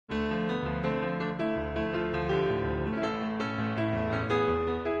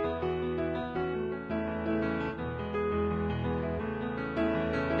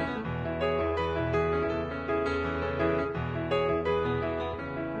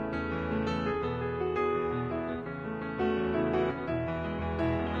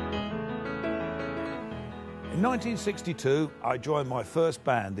In 1962, I joined my first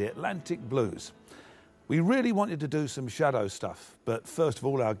band, the Atlantic Blues. We really wanted to do some shadow stuff, but first of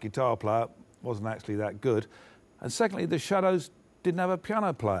all, our guitar player wasn't actually that good. And secondly, the Shadows didn't have a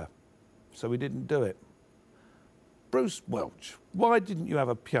piano player, so we didn't do it. Bruce Welch, why didn't you have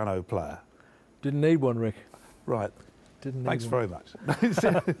a piano player? Didn't need one, Rick. Right. Didn't need Thanks one. very much.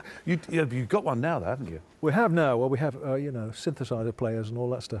 You've got one now, though, haven't you? We have now. Well, we have, synthesizer players and all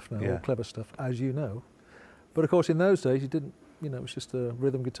that stuff now, Yeah. all clever stuff, as you know. But of course, in those days, you didn't, it was just a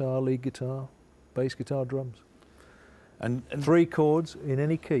rhythm guitar, lead guitar, bass guitar, drums. And 3 chords in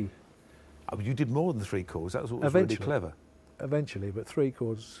any key. Oh, you did more than 3 chords. That was what was really clever. Eventually, but 3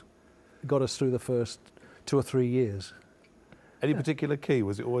 chords got us through the first 2 or 3 years. Any particular key?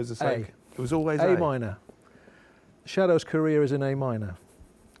 Was it always the same? A. It was always A minor. Shadow's career is in A minor.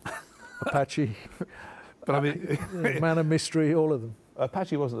 Apache, But I mean, Man of Mystery, all of them.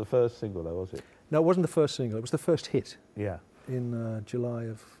 Apache wasn't the first single, though, was it? No, it wasn't the first single. It was the first hit Yeah. in July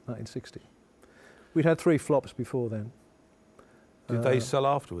of 1960. We'd had 3 flops before then. Did they sell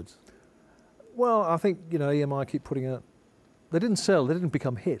afterwards? Well, I think, EMI keep putting out... They didn't sell, they didn't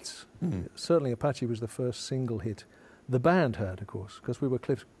become hits. Certainly Apache was the first single hit. The band had, of course, because we were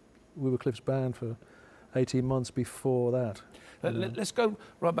Cliff's band for 18 months before that. Let's go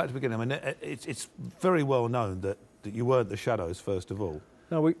right back to the beginning. I mean, it's very well known that you weren't the Shadows, first of all.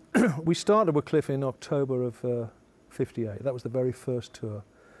 No, we started with Cliff in October of 58. That was the very first tour.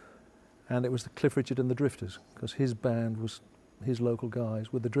 And it was the Cliff Richard and the Drifters, because his band was his local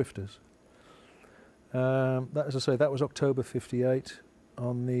guys with the Drifters. As I say, that was October 58.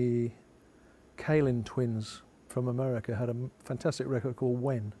 On the Kalin twins from America had a fantastic record called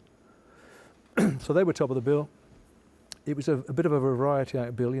When. So they were top of the bill. It was a bit of a variety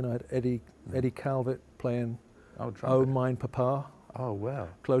act bill. I had Eddie Calvert playing Oh Mine Papa. Oh, wow.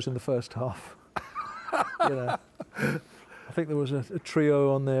 Closing the first half. I think there was a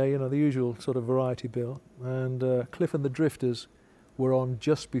trio on there, the usual sort of variety bill. And Cliff and the Drifters were on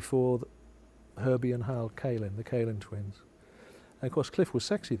just before Herbie and Hal Kalin, the Kalin twins. And of course, Cliff was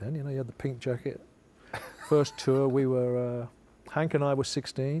sexy then. He had the pink jacket. First tour, we were... Hank and I were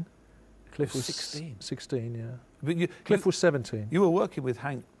 16. Cliff was 16? 16, yeah. But Cliff was 17. You were working with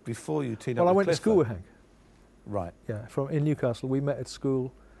Hank before you teamed up with Cliff? Well, I went to school with Hank. Right. Yeah, in Newcastle. We met at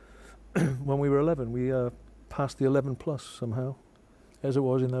school when we were 11. We passed the 11 plus somehow, as it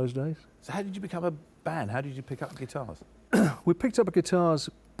was in those days. So how did you become a band? How did you pick up guitars? We picked up guitars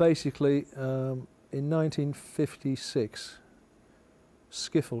basically in 1956.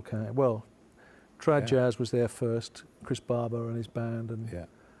 Skiffle came. Well, Trad Jazz was there first, Chris Barber and his band.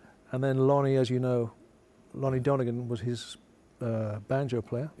 And then Lonnie, as you know, Lonnie Donegan was his banjo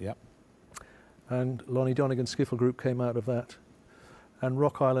player. Yeah. And Lonnie Donegan's Skiffle group came out of that. And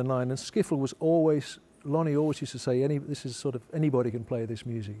Rock Island 9. And Skiffle was always, Lonnie always used to say, this is sort of, anybody can play this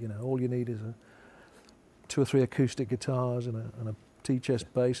music, all you need is 2 or 3 acoustic guitars and a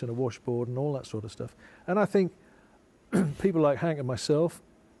T-chest bass and a washboard and all that sort of stuff. And I think people like Hank and myself,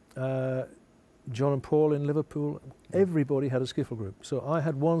 John and Paul in Liverpool, everybody had a skiffle group. So I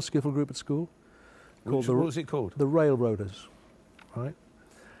had one skiffle group at school. What was it called? The Railroaders, right?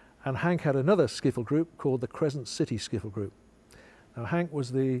 And Hank had another skiffle group called the Crescent City Skiffle Group. Now Hank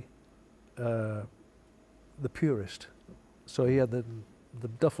was the purist. So he had the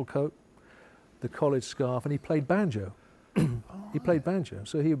duffel coat, the college scarf, and he played banjo. He played banjo.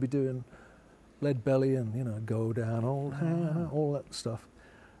 So he would be doing Lead Belly and, Go Down Old Hannah, all that stuff.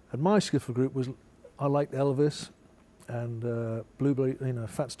 And my skiffle group was, I liked Elvis and Blueberry,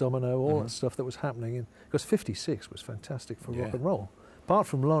 Fats Domino, all that stuff that was happening. Because 56 was fantastic for rock and roll. Apart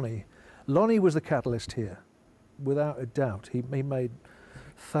from Lonnie. Lonnie was the catalyst here, without a doubt. He made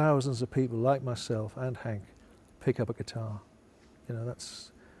thousands of people like myself and Hank pick up a guitar.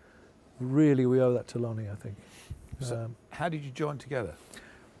 That's really, we owe that to Lonnie, I think. So how did you join together?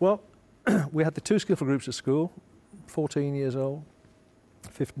 Well, we had the 2 skiffle groups at school, 14 years old.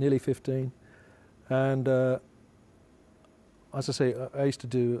 Nearly 15, and as I say, I used to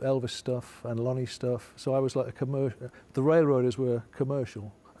do Elvis stuff and Lonnie stuff, so I was like a commercial. The Railroaders were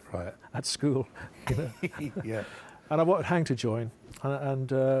commercial, right, at school. Yeah. And I wanted Hank to join,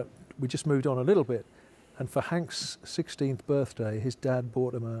 and we just moved on a little bit. And for Hank's 16th birthday, his dad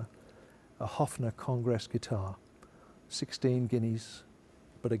bought him a Hofner Congress guitar, 16 guineas,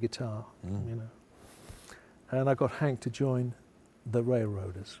 but a guitar, And I got Hank to join the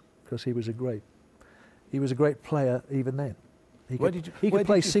Railroaders because he was a great player even then. He could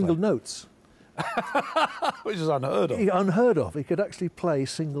play single notes. Which is unheard of. Unheard of. He could actually play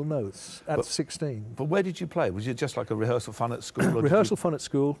single notes at 16. But where did you play? Was it just like a rehearsal fun at school? Rehearsal fun at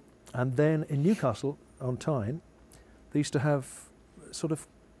school. And then in Newcastle on Tyne, they used to have sort of,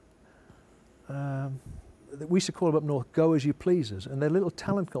 we used to call them up north go as you pleasers, and they're little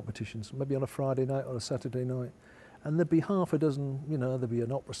talent competitions, maybe on a Friday night or a Saturday night. And there'd be half a dozen, you know, there'd be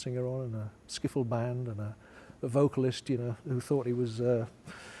an opera singer on and a skiffle band and a vocalist, you know, who thought he was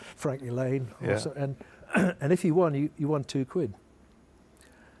Frankie Lane. Yeah. And if you won, you won £2.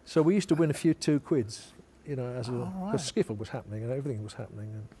 So we used to win a few £2, you know, as because skiffle was happening and everything was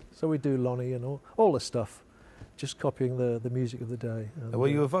happening. And so we'd do Lonnie and all the stuff, just copying the music of the day. And, were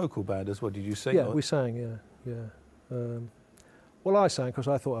you a vocal band as well? Did you sing? Yeah, we sang, yeah. Well, I sang because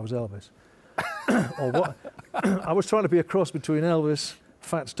I thought I was Elvis. Or what? I was trying to be a cross between Elvis,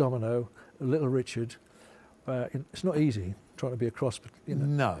 Fats Domino, Little Richard. It's not easy trying to be a cross, you know,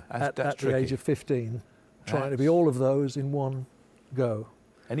 no, at that's the age of 15, trying to be all of those in one go.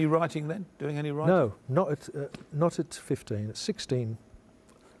 Any writing then? Doing any writing? No, not at 15. At 16,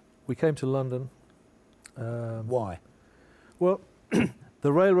 we came to London. Why? Well,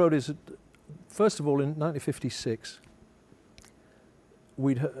 the railroad is, first of all, in 1956,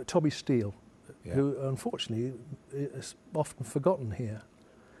 we'd heard Tommy Steele, who unfortunately is often forgotten here.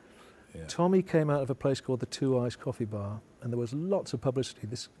 Yeah. Tommy came out of a place called the Two Eyes Coffee Bar, and there was lots of publicity.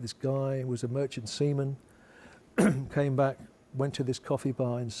 This guy was a merchant seaman, came back, went to this coffee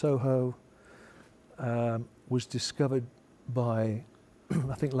bar in Soho, was discovered by,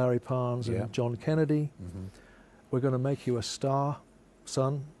 I think, Larry Parnes and John Kennedy. Mm-hmm. We're going to make you a star,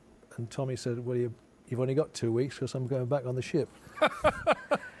 son. And Tommy said, well, you've only got 2 weeks because I'm going back on the ship.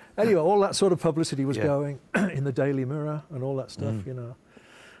 Anyway, all that sort of publicity was going in the Daily Mirror and all that stuff, you know.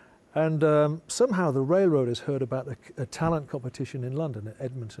 And somehow the railroaders heard about a talent competition in London, at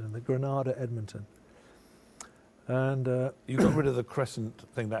Edmonton, in the Granada Edmonton. And you got rid of the Crescent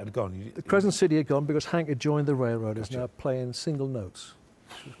thing that had gone. The Crescent City had gone because Hank had joined the railroaders, now playing single notes.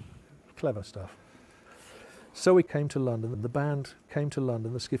 Clever stuff. So we came to London. The band came to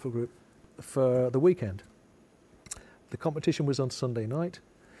London, the skiffle group, for the weekend. The competition was on Sunday night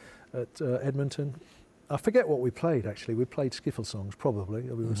at Edmonton. I forget what we played, actually. We played skiffle songs, probably.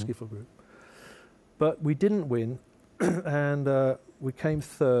 We were a skiffle group. But we didn't win, and we came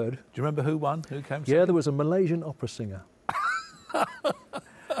third. Do you remember who won? Who came second? Yeah, there was a Malaysian opera singer.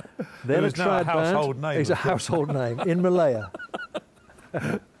 Then a trad household name. He's a household name in Malaya.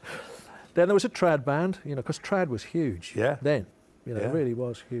 Then there was a trad band, you know, because trad was huge. Yeah. Then, you know, it really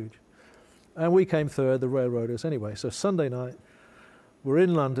was huge. And we came third, the railroaders. Anyway, so Sunday night, we're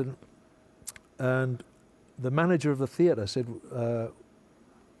in London, and the manager of the theatre said, where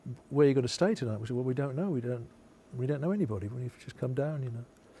are you going to stay tonight? We said, well, we don't know. We don't know anybody. We've just come down, you know.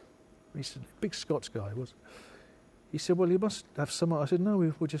 He said, big Scots guy was. He said, well, you must have someone. I said,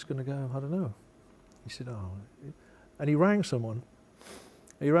 no, we're just going to go, I don't know. He said, oh. And he rang someone.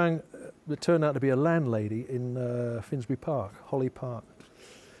 He rang, it turned out to be a landlady in Finsbury Park, Holly Park.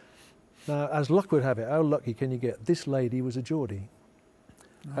 Now, as luck would have it, how lucky can you get? This lady was a Geordie.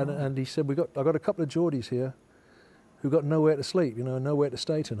 Oh. And he said, I got a couple of Geordies here who got nowhere to sleep, you know, nowhere to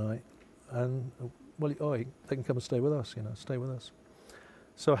stay tonight. And, well, they can come and stay with us, you know, stay with us.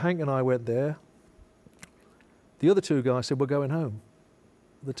 So Hank and I went there. The other two guys said, we're going home.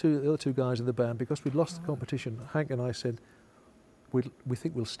 The other two guys in the band, because we'd lost the competition, Hank and I said, we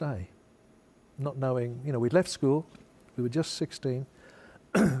think we'll stay. Not knowing, you know, we'd left school. We were just 16,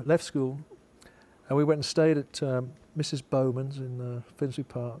 left school, and we went and stayed at Mrs. Bowman's in Finsbury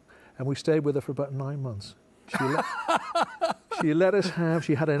Park, and we stayed with her for about 9 months. She let us have,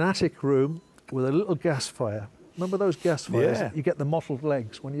 she had an attic room with a little gas fire. Remember those gas fires? Yeah. You get the mottled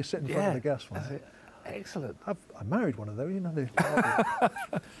legs when you sit in front of the gas fire. That's it. Excellent. I married one of those, you know.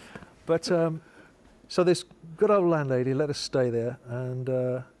 But so this good old landlady let us stay there,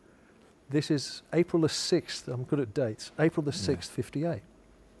 and this is April the 6th, I'm good at dates, April the 6th, 58.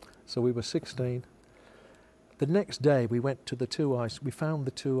 So we were 16. The next day we went to the Two Eyes, we found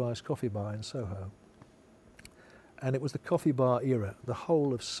the Two Eyes Coffee Bar in Soho. And it was the coffee bar era. The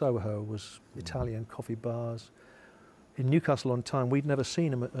whole of Soho was Italian coffee bars. In Newcastle on Tyne, we'd never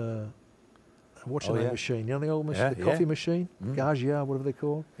seen a machine. You know the old machine, the coffee machine? Gaggia, whatever they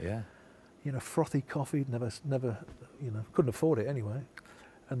call. Yeah. You know, frothy coffee, never, you know, couldn't afford it anyway.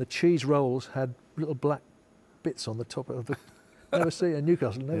 And the cheese rolls had little black bits on the top of the... Never seen in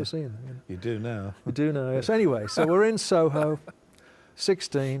Newcastle, never seen them. You know. You do now. You do now, yes. Anyway, so we're in Soho,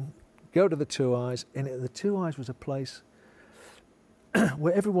 16, go to the Two Eyes, and the Two Eyes was a place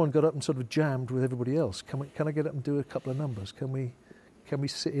where everyone got up and sort of jammed with everybody else. Can I get up and do a couple of numbers? Can we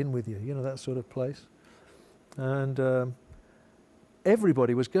sit in with you? You know, that sort of place. And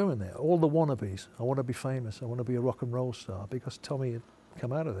everybody was going there, all the wannabes. I want to be famous, I want to be a rock and roll star, because Tommy had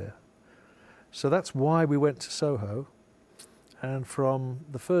come out of there. So that's why we went to Soho. And from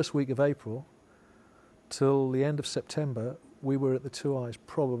the first week of April till the end of September, we were at the Two Eyes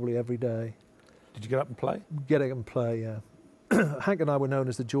probably every day. Did you get up and play? Get up and play, yeah. Hank and I were known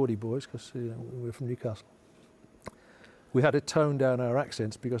as the Geordie Boys because we were from Newcastle. We had to tone down our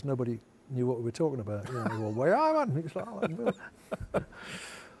accents because nobody knew what we were talking about. You know, well, where I am. It's like, oh,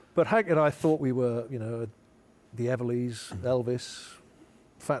 but Hank and I thought we were, you know, the Everleys, Elvis,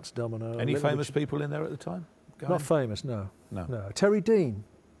 Fats Domino. Any famous people in there at the time? Not famous, no. Terry Dean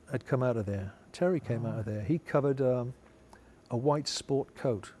had come out of there. Terry came out of there. He covered a white sport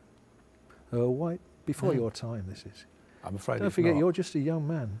coat. Before your time, this is. I'm afraid Don't forget, you're just a young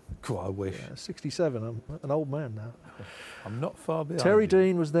man. Cool, I wish. 67, I'm an old man now. I'm not far behind. Terry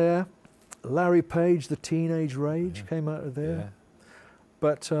Dean was there. Larry Page, the Teenage Rage, came out of there. Yeah.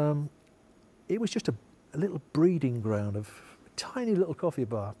 But it was just a little breeding ground of a tiny little coffee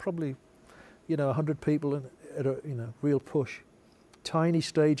bar, probably, 100 people at a, real push. Tiny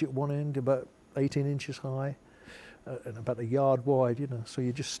stage at one end, about 18 inches high, and about a yard wide, so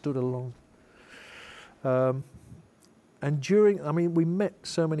you just stood along. And we met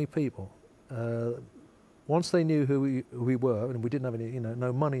so many people. Once they knew who we were, and we didn't have any,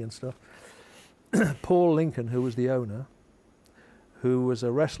 no money and stuff, Paul Lincoln, who was the owner, who was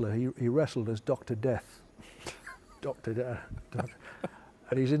a wrestler, he wrestled as Dr. Death. Dr. Death.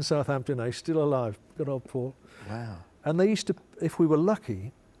 And he's in Southampton now, he's still alive, good old Paul. Wow. And they used to, if we were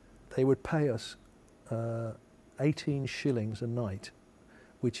lucky, they would pay us 18 shillings a night,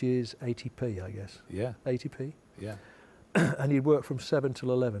 which is 80p, I guess. Yeah. 80p. Yeah. And he'd work from 7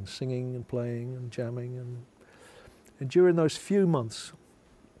 till 11, singing and playing and jamming. And during those few months,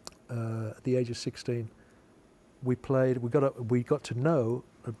 at the age of 16, we got to know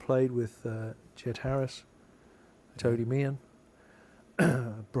and played with Jed Harris, Tony Meehan,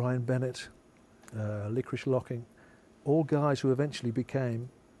 Brian Bennett, Licorice Locking, all guys who eventually became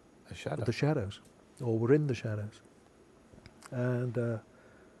the Shadows, or were in the Shadows. And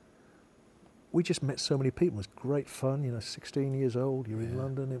we just met so many people. It was great fun, 16 years old, you're in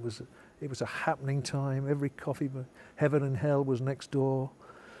London. It was a happening time. Every coffee bar, Heaven and Hell was next door.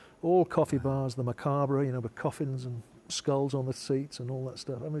 All coffee bars, the Macabre, with coffins and skulls on the seats and all that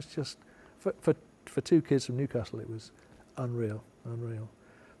stuff. I mean, it's just, for two kids from Newcastle, it was unreal.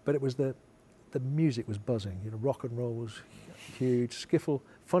 But it was the music was buzzing. Rock and roll was huge. Skiffle,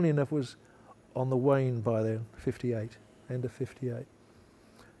 funny enough, was on the wane by then, 58, end of 58.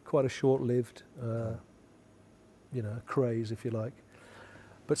 Quite a short-lived, craze, if you like.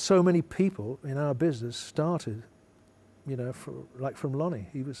 But so many people in our business started, from Lonnie.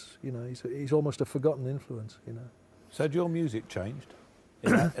 He was, he's almost a forgotten influence, So had your music changed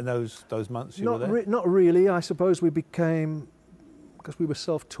in those months you were there? Not really. I suppose we became, because we were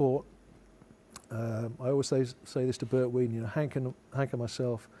self-taught. I always say this to Bert Ween, Hank and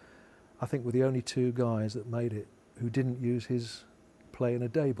myself, I think were the only two guys that made it who didn't use his play in a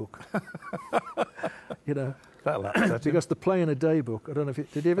day book. Because the play in a day book, I don't know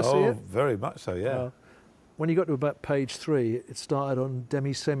if did you ever see it? Oh, very much so, yeah. When you got to about page 3, it started on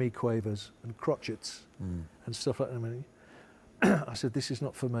demi-semi-quavers and crotchets and stuff like that. I mean, I said, this is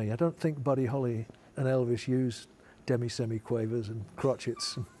not for me. I don't think Buddy Holly and Elvis used demi-semi-quavers and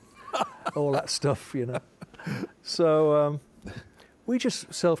crotchets and all that stuff, So we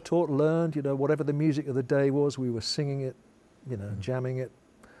just self-taught, learned, whatever the music of the day was, we were singing it, jamming it,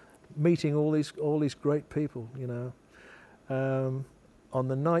 meeting all these great people, On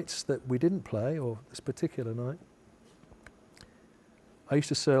the nights that we didn't play, or this particular night, I used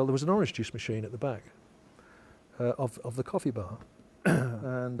to sell, there was an orange juice machine at the back of the coffee bar.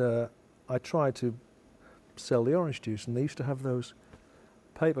 And I tried to sell the orange juice, and they used to have those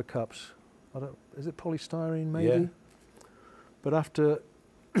paper cups. Is it polystyrene maybe? Yeah. But after,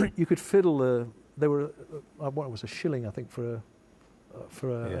 you could fiddle they were, what was a shilling, I think, for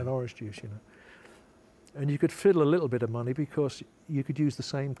an orange juice, And you could fiddle a little bit of money because you could use the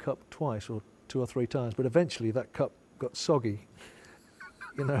same cup twice or 2 or 3 times, but eventually that cup got soggy,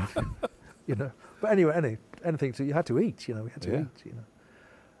 But anyway, anything you had to eat, we had to eat,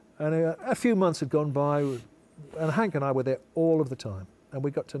 And a few months had gone by, and Hank and I were there all of the time, and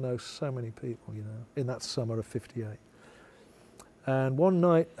we got to know so many people, in that summer of 58. And one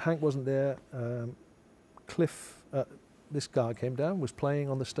night, Hank wasn't there. Cliff, this guy came down, was playing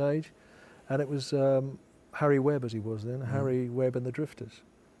on the stage, and it was Harry Webb, as he was then, Harry Webb and the Drifters.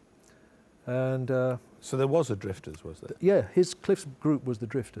 And so there was a Drifters, was there? Yeah, Cliff's group was the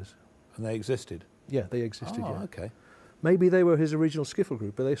Drifters. And they existed? Yeah, they existed, Oh, okay. Maybe they were his original skiffle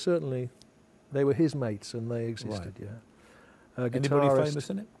group, but they were his mates, and they existed, Right. yeah. Anybody famous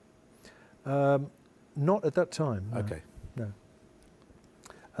in it? Not at that time. No. Okay. No.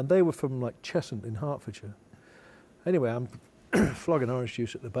 And they were from like Cheshunt in Hertfordshire. Anyway, I'm flogging orange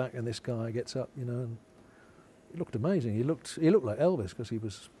juice at the back, and this guy gets up, and he looked amazing. He looked like Elvis because he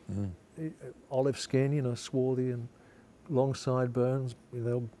was olive skin, swarthy and long sideburns,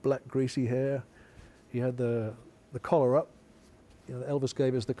 black greasy hair. He had the collar up. Elvis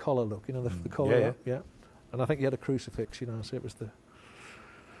gave us the collar look, the collar up, yeah. And I think he had a crucifix, so it was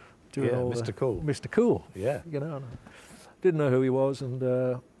Mr. Cool. Mr. Cool. Yeah. And I didn't know who he was, and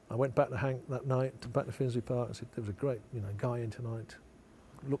I went back to Hank that night, back to Finsbury Park, and said, there was a great, guy in tonight.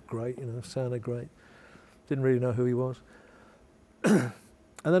 Looked great, sounded great. Didn't really know who he was. And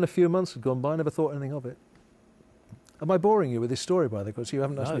then a few months had gone by, I never thought anything of it. Am I boring you with this story, by the way, because you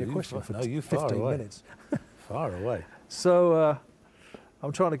haven't asked me a question for 15 minutes? Far away. So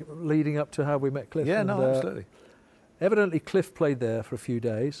I'm leading up to how we met Cliff. Yeah, absolutely. Evidently, Cliff played there for a few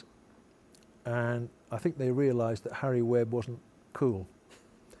days, and I think they realised that Harry Webb wasn't cool.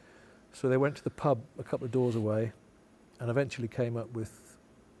 So they went to the pub a couple of doors away, and eventually came up with,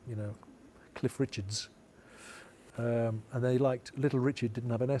 Cliff Richards. And they liked Little Richard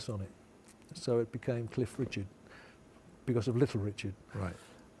didn't have an S on it, so it became Cliff Richard because of Little Richard.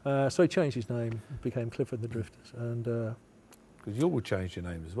 Right. So he changed his name, became Cliff and the Drifters, and. Because you all changed your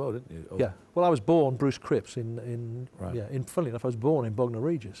name as well, didn't you? Yeah. Well, I was born Bruce Cripps Right. funnily enough, I was born in Bognor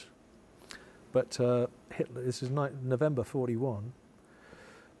Regis. But Hitler, this is November 41,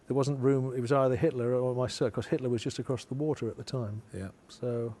 there wasn't room, it was either Hitler or myself, because Hitler was just across the water at the time. Yeah.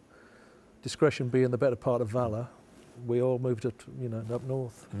 So, discretion being the better part of valour, we all moved up, up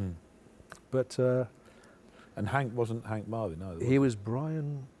north. Mm. But... and Hank wasn't Hank Marvin either. He was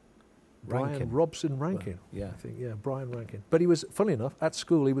Brian Robson Rankin. Well, yeah. I think, Brian Rankin. But he was, funny enough, at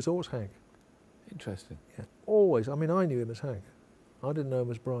school he was always Hank. Interesting. Yeah, always. I mean, I knew him as Hank. I didn't know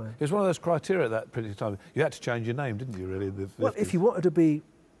him as Brian. It was one of those criteria at that particular time. You had to change your name, didn't you, really? Well, if you wanted to be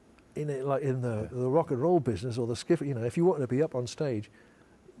in it, like in the rock and roll business or the skiff, if you wanted to be up on stage,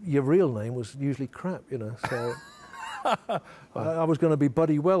 your real name was usually crap, so... I was going to be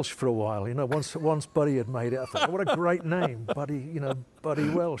Buddy Welch for a while, once Buddy had made it, I thought, what a great name, Buddy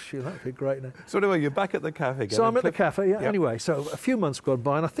Welch, that'd be a great name. So anyway, you're back at the cafe again. So I'm at the cafe, yeah. Yep. Anyway, so a few months gone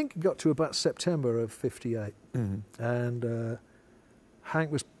by, and I think it got to about September of 58, and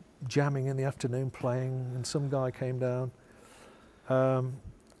Hank was jamming in the afternoon, playing, and some guy came down and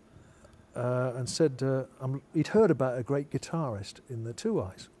said he'd heard about a great guitarist in the Two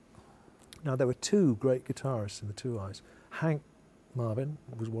Eyes. Now, there were two great guitarists in the Two Eyes. Hank Marvin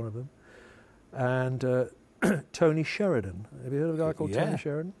was one of them, and Tony Sheridan. Have you heard of a guy called Tony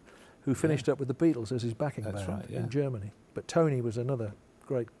Sheridan? Who finished up with the Beatles as his backing band in Germany. But Tony was another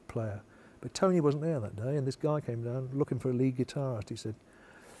great player. But Tony wasn't there that day, and this guy came down looking for a lead guitarist. He said,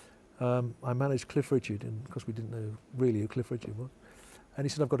 I managed Cliff Richard, and because we didn't know really who Cliff Richard was. And he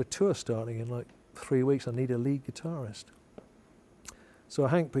said, I've got a tour starting in like 3 weeks. I need a lead guitarist. So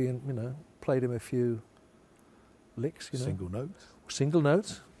Hank, played him a few licks, Single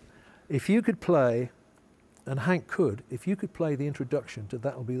notes. If you could play, and Hank could, if you could play the introduction to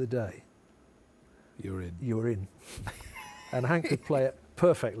That'll Be the Day. You were in. You were in. And Hank could play it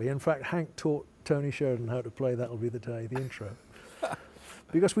perfectly. In fact, Hank taught Tony Sheridan how to play That'll Be the Day, the intro.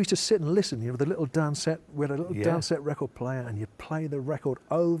 Because we used to sit and listen, with a little dance set, we had a little dance set record player, and you'd play the record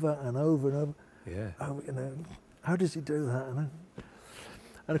over and over and over. Yeah. Oh, how does he do that?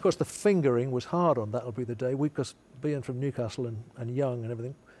 And of course, the fingering was hard on That'll Be the Day. Because being from Newcastle and young and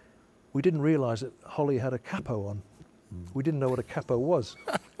everything, we didn't realise that Holly had a capo on. We didn't know what a capo was.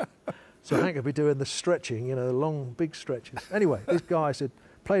 So Hank would be doing the stretching, the long, big stretches. Anyway, this guy said,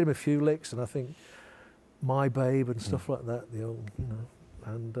 played him a few licks, and I think My Babe and stuff like that, the old,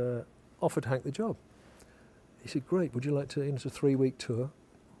 and offered Hank the job. He said, great, would you like to, it's a 3-week tour.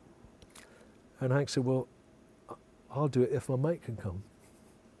 And Hank said, well, I'll do it if my mate can come.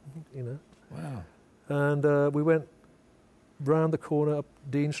 Wow. And we went round the corner up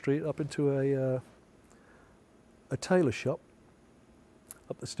Dean Street, up into a tailor shop,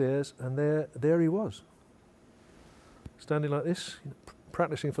 up the stairs, and there he was, standing like this,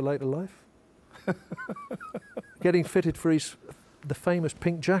 practicing for later life, getting fitted for the famous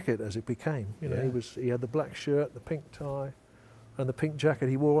pink jacket as it became. He had the black shirt, the pink tie, and the pink jacket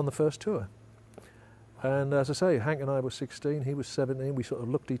he wore on the first tour. And as I say, Hank and I were 16, he was 17. We sort of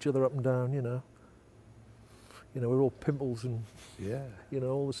looked each other up and down, we're all pimples and,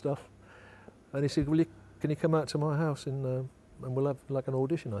 all the stuff. And he said, can you come out to my house and we'll have like an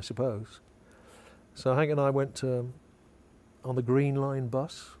audition, I suppose. So Hank and I went on the Green Line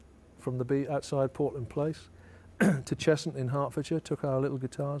bus from the outside Portland Place to Cheshunt in Hertfordshire, took our little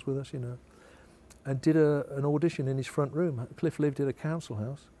guitars with us, and did an audition in his front room. Cliff lived in a council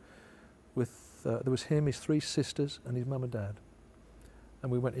house with, there was him, his 3 sisters and his mum and dad.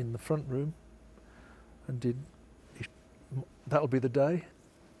 And we went in the front room and did That'll Be the Day,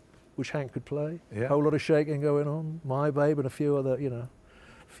 which Hank could play. Yeah. A whole lot of shaking going on, My Babe, and a few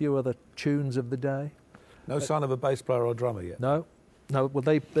other tunes of the day. No sign of a bass player or drummer yet? No, well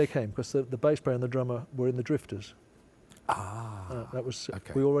they came because the bass player and the drummer were in the Drifters. That was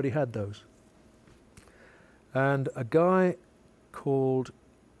okay. We already had those. And a guy called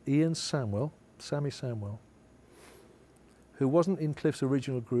Sammy Samwell, who wasn't in Cliff's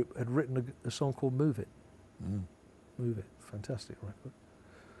original group, had written a song called Move It. Move It, fantastic record.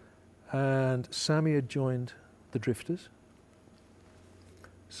 And Sammy had joined the Drifters.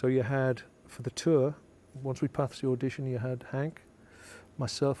 So you had, for the tour, once we passed the audition, you had Hank,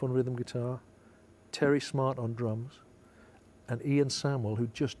 myself on rhythm guitar, Terry Smart on drums, and Ian Samwell,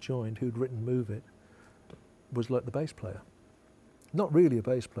 who'd just joined, who'd written Move It, was like the bass player. Not really a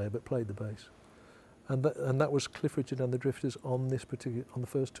bass player, but played the bass. And that was Cliff Richard and the Drifters on the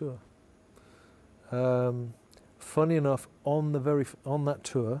first tour. Funny enough, on that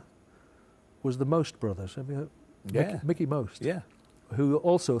tour was the Most brothers. Have you heard? Yeah. Mickey Most. Yeah. Who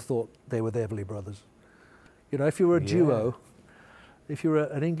also thought they were the Everly Brothers. You know, if you were a duo, if you were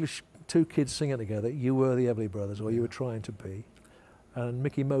an English 2 kids singing together, you were the Everly Brothers, or you were trying to be. And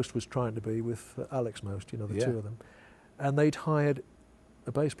Mickey Most was trying to be with Alex Most, the 2 of them. And they'd hired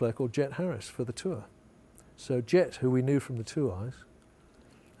a bass player called Jet Harris for the tour. So Jet, who we knew from the 2 Eyes,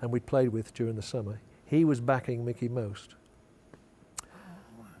 and we'd played with during the summer, he was backing Mickey Most.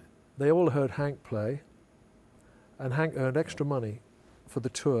 They all heard Hank play, and Hank earned extra money for the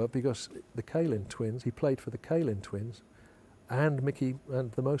tour because the Kalin twins, he played for the Kalin twins and Mickey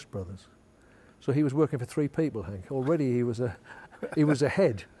and the Most brothers. So he was working for 3 people, Hank. Already he was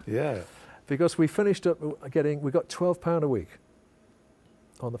ahead. Yeah. Because we finished up we got £12 a week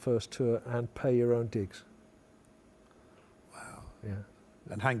on the first tour and pay your own digs. Wow. Yeah.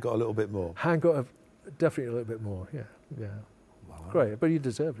 And Hank got a little bit more? Hank got definitely a little bit more, yeah. Wow. Great, but he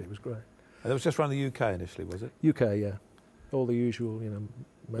deserved it, it was great. And it was just around the UK initially, was it? UK, yeah. All the usual,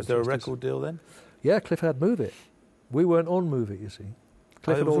 Was there a record deal then? Yeah, Cliff had Move It. We weren't on Move It, you see.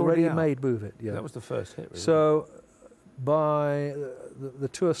 Cliff had was already made Move It, yeah. That was the first hit, really. So by the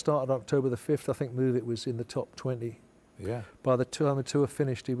tour started October the 5th, I think Move It was in the top 20. Yeah. By the time the tour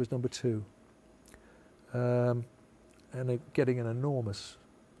finished, he was number 2. And getting an enormous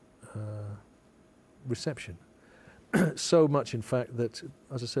reception. So much, in fact, that,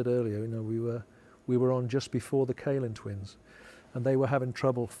 as I said earlier, we were on just before the Kalin twins, and they were having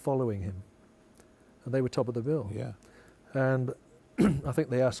trouble following him, and they were top of the bill. Yeah. And I think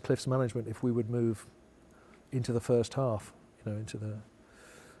they asked Cliff's management if we would move into the first half, and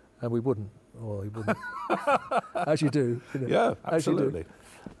we wouldn't, or he wouldn't, as you do. Yeah, absolutely.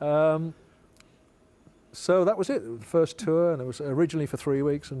 So that was it, the first tour, and it was originally for 3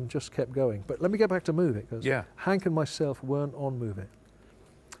 weeks and just kept going. But let me get back to Move It, because Hank and myself weren't on Move It.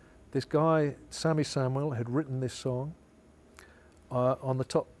 This guy, Sammy Samwell, had written this song on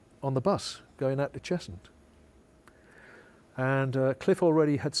the bus going out to Cheshunt. And Cliff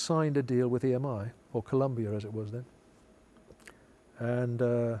already had signed a deal with EMI, or Columbia as it was then.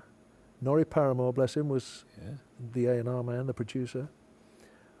 And Norrie Paramore, bless him, was the A&R man, the producer.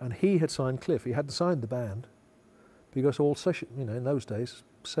 And he had signed Cliff. He hadn't signed the band because all session, in those days,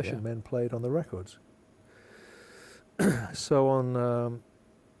 session men played on the records. So on,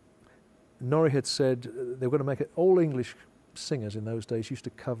 Norrie had said they were going to make it. All English singers in those days used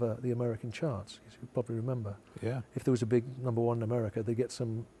to cover the American charts, as you probably remember. Yeah. If there was a big #1 in America, they'd get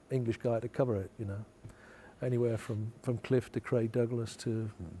some English guy to cover it, Anywhere from Cliff to Craig Douglas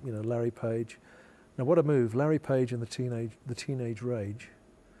to, Larry Page. Now what a move. Larry Page and the Teenage Rage.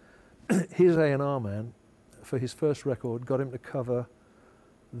 His A&R man, for his first record, got him to cover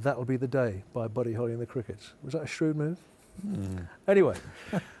That'll Be the Day by Buddy Holly and the Crickets. Was that a shrewd move? Anyway,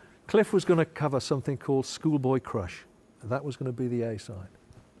 Cliff was going to cover something called Schoolboy Crush. That was going to be the A-side.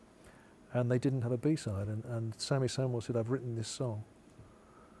 And they didn't have a B-side. And Sammy Samwell said, I've written this song.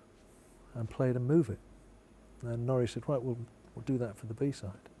 And played and Move It. And Norrie said, right, we'll do that for the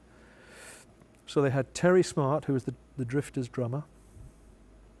B-side. So they had Terry Smart, who was the Drifters drummer,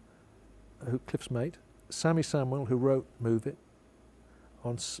 Cliff's mate, Sammy Samwell, who wrote Move It,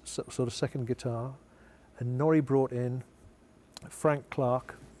 on sort of second guitar, and Norrie brought in Frank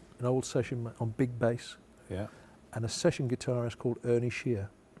Clark, an old session man, on big bass, and a session guitarist called Ernie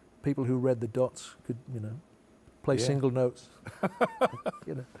Shear. People who read the dots could, play single notes,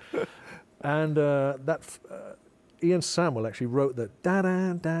 And Ian Samuel actually wrote that da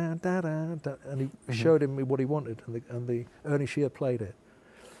da da da da, da and he showed him what he wanted, and the Ernie Shear played it,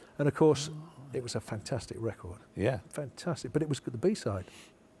 and of course it was a fantastic record. Yeah, fantastic. But it was the B-side,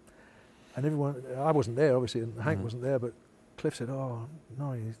 and everyone. I wasn't there, obviously, and Hank wasn't there, but Cliff said, "Oh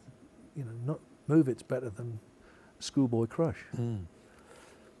no, not Move It's better than Schoolboy Crush."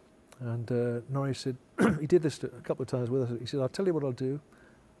 And Norrie said, he did this a couple of times with us. He said, "I'll tell you what I'll do.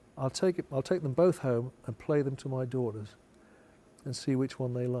 I'll take them both home and play them to my daughters, and see which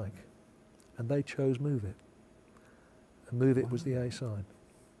one they like." And they chose Move It. And Move It was the A side,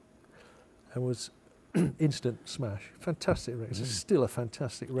 and was instant smash. Fantastic record. It's still a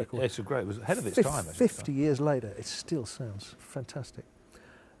fantastic record. It's great. It was ahead of its time. 50 years later, it still sounds fantastic.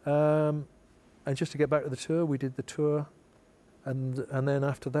 And just to get back to the tour, we did the tour, and then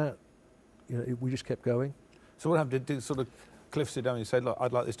after that, we just kept going. So what happened? Did sort of Cliff sit down and say, "Look,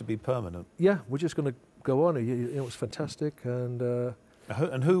 I'd like this to be permanent"? Yeah, we're just going to go on. It was fantastic. And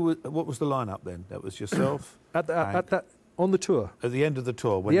what was the lineup then? That was yourself at that on the tour. At the end of the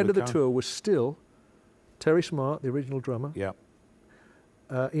tour, the end of the tour was still Terry Smart, the original drummer. Yeah.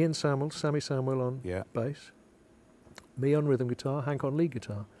 Ian Samuel, Sammy Samuel on bass. Me on rhythm guitar, Hank on lead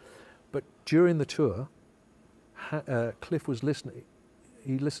guitar. But during the tour, Cliff was listening.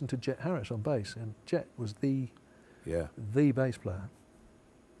 He listened to Jet Harris on bass, and Jet was the bass player.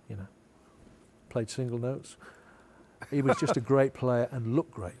 Played single notes. He was just a great player and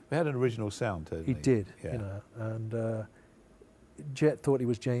looked great. He had an original sound too. He did, and Jet thought he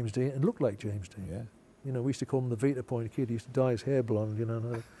was James Dean and looked like James Dean. Yeah. We used to call him the Vita Point kid. He used to dye his hair blonde.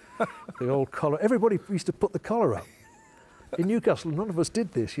 The old collar. Everybody used to put the collar up. In Newcastle, none of us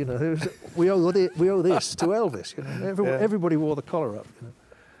did this. We owe this to Elvis. Everybody wore the collar up.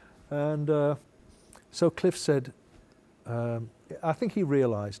 And so Cliff said, I think he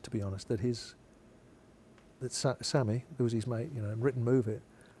realised, to be honest, that Sammy, who was his mate, and written Move It,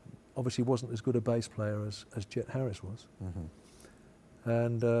 obviously wasn't as good a bass player as Jet Harris was.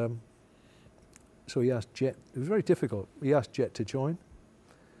 And so he asked Jet. It was very difficult. He asked Jet to join.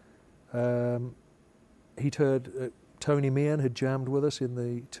 He'd heard Tony Meehan had jammed with us in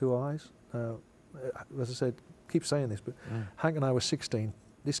the Two Eyes. As I said, keep saying this, but Hank and I were 16.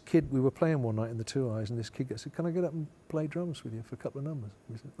 This kid, we were playing one night in the Two Eyes, and this kid said, "Can I get up and play drums with you for a couple of numbers?"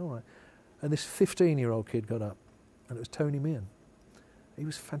 We said, "All right." And this 15-year-old kid got up, and it was Tony Meehan. He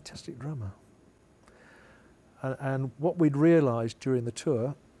was a fantastic drummer. And what we'd realised during the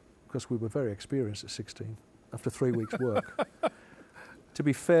tour, because we were very experienced at 16, after 3 weeks' work, to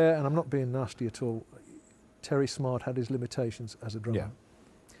be fair, and I'm not being nasty at all, Terry Smart had his limitations as a drummer. Yeah.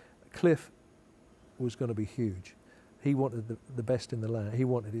 Cliff was going to be huge. He wanted the best in the land. He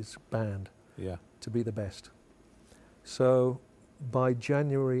wanted his band to be the best. So by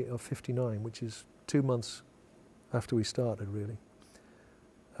January of '59, which is 2 months after we started, really,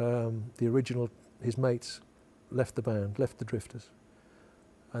 his mates left the band, left the Drifters.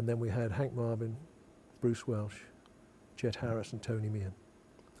 And then we had Hank Marvin, Bruce Welch, Jet Harris and Tony Meehan.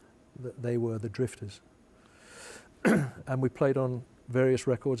 They were the Drifters. And we played on various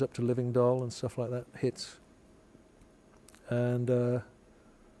records up to Living Doll and stuff like that, hits. And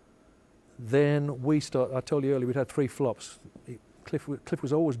then I told you earlier, we'd had 3 flops. Cliff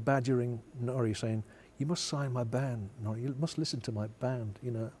was always badgering Norrie, saying, "You must sign my band, Norrie. You must listen to my band,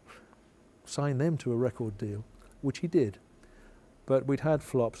 sign them to a record deal," which he did. But we'd had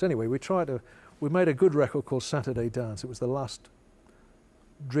flops. Anyway, we made a good record called Saturday Dance. It was the last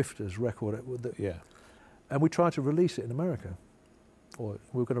Drifters record. And we tried to release it in America, or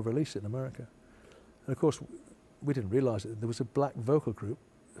we were going to release it in America. And of course, we didn't realise it. There was a black vocal group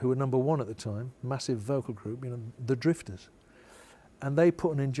who were #1 at the time, massive vocal group, the Drifters. And they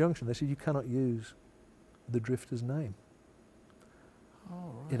put an injunction. They said, "You cannot use the Drifters' name."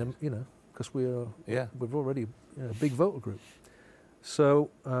 Oh, right. Because we've already a big vocal group. So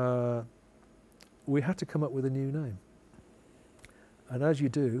we had to come up with a new name. And as you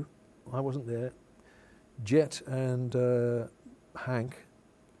do, I wasn't there. Jet and Hank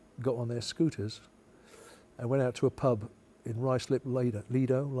got on their scooters and went out to a pub in Ruislip Lido.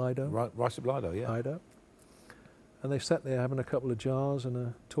 Ruislip Lido, yeah. Lido. And they sat there having a couple of jars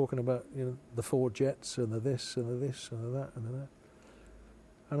and talking about the 4 Jets and the this and the this and the that and the that.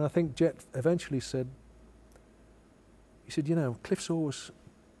 And I think Jet eventually said, Cliff's always,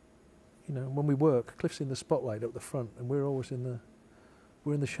 when we work, Cliff's in the spotlight up the front and we're always in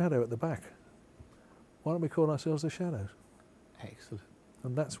the shadow at the back. Why don't we call ourselves the Shadows? Excellent.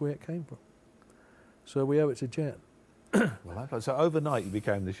 And that's where it came from. So we owe it to Jet. Well, so overnight you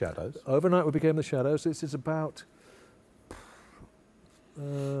became the Shadows? Overnight we became the Shadows. This is about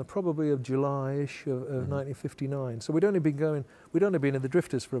probably of July-ish of 1959. So we'd only been in the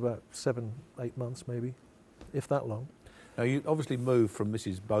Drifters for about 7-8 months, maybe, if that long. Now, you obviously moved from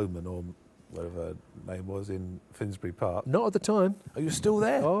Mrs. Bowman, or whatever her name was, in Finsbury Park. Not at the time. Are you still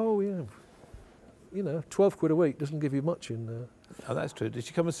there? Oh, yeah. 12 quid a week doesn't give you much in... Oh, that's true. Did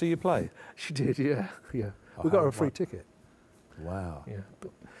she come and see you play? She did, yeah. Oh, We got her a free ticket. Wow. Yeah.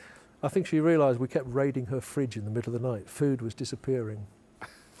 But I think she realised we kept raiding her fridge in the middle of the night. Food was disappearing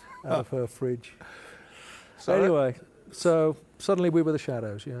out of her fridge. So anyway, so suddenly we were the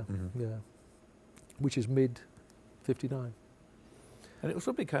Shadows, yeah. Mm-hmm. Yeah. Which is mid-59. And it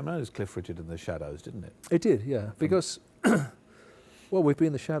also became known as Cliff Richard and the Shadows, didn't it? It did, yeah. Because, well, we've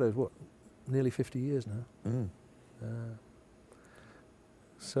been the Shadows, nearly 50 years now. Mm.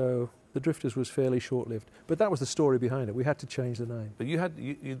 So the Drifters was fairly short-lived. But that was the story behind it. We had to change the name. But you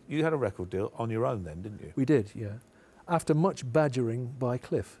had a record deal on your own then, didn't you? We did, yeah. After much badgering by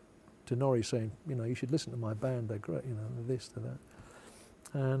Cliff to Norrie saying, you should listen to my band, they're great, this, to that.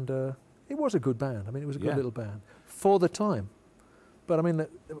 And it was a good band. I mean, it was a good little band for the time. But I mean,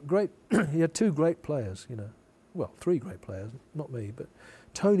 he had two great players, Well, three great players, not me, but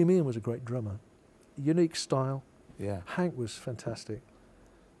Tony Meehan was a great drummer. Unique style. Yeah. Hank was fantastic.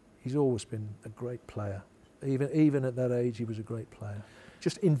 He's always been a great player. Even at that age, he was a great player.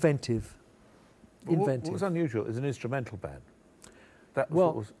 Just inventive. What was unusual is an instrumental band.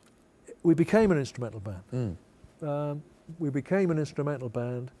 We became an instrumental band. Mm. We became an instrumental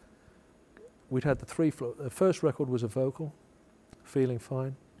band. We'd had the first record was a vocal, Feeling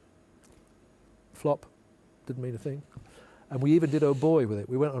Fine. Flop, didn't mean a thing. And we even did Oh Boy with it.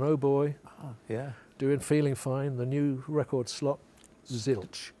 We went on Oh Boy, doing Feeling Fine, the new record slot,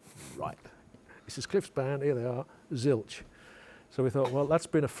 Zilch. Right. This is Cliff's band, here they are, Zilch. So we thought, well, that's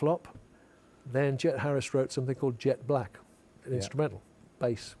been a flop. Then Jet Harris wrote something called Jet Black, an instrumental,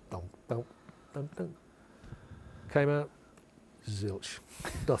 bass, dum, dum, dum, dum. Came out, Zilch,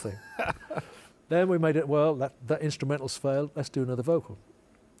 nothing. Then we made it, well, that instrumental's failed, let's do another vocal.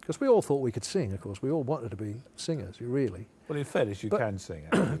 Because we all thought we could sing, of course. We all wanted to be singers, really. Well, in fairness, you can sing.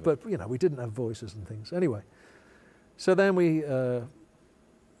 Actually, but, we didn't have voices and things. Anyway, so then we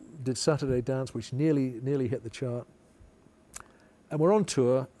did Saturday Dance, which nearly hit the chart. And we're on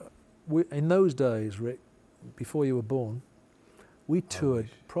tour. In those days, Rick, before you were born, we toured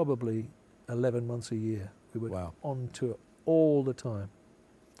probably 11 months a year. We were on tour all the time.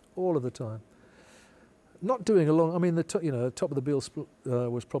 All of the time. Not doing a long... I mean, the top of the bill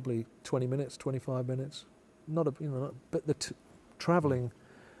was probably 20 minutes, 25 minutes. But travelling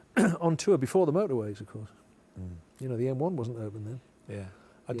on tour before the motorways, of course. Mm. The M1 wasn't open then. Yeah.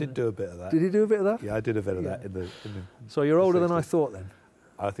 I did do a bit of that. Did you do a bit of that? Yeah, I did a bit of that. So you're older than I thought then?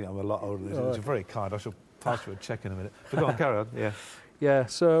 I think I'm a lot older than you. You're very kind. I shall pass you a check in a minute. But go on, carry on. Yeah. Yeah,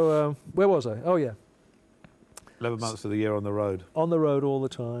 so where was I? Oh, yeah. 11 months of the year on the road. On the road all the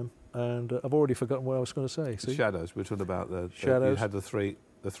time. And I've already forgotten what I was going to say. The Shadows. We're talking about the Shadows. You had the three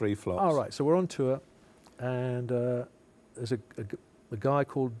flops. All right, so we're on tour. And there's a guy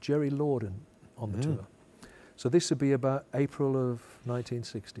called Jerry Lorden on the tour. So this would be about April of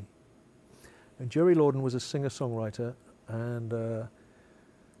 1960. And Jerry Lorden was a singer-songwriter, and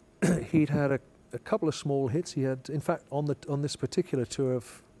he'd had a couple of small hits. He had, in fact, on this particular tour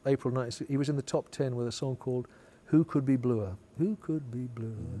of April 1960, he was in the top 10 with a song called Who Could Be Bluer? Who Could Be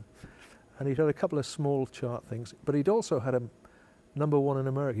Bluer? And he'd had a couple of small chart things, but he'd also had a #1 in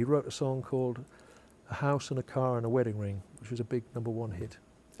America. He wrote a song called A House and a Car and a Wedding Ring, which was a big #1 hit.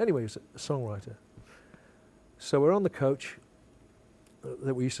 Anyway, he was a songwriter. So we're on the coach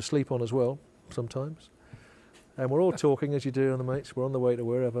that we used to sleep on as well, sometimes. And we're all talking, as you do on the mates. We're on the way to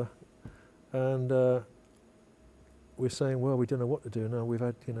wherever. And we're saying, well, we don't know what to do now. We've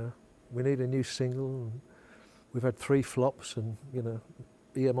had, we need a new single. And we've had 3 flops and,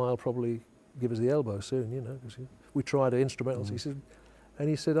 EMI will probably give us the elbow soon, because we tried instrumentals.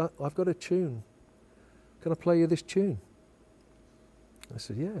 He said, I've got a tune. Can I play you this tune? I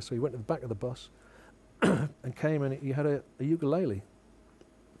said, yeah. So he went to the back of the bus and came, and he had a ukulele.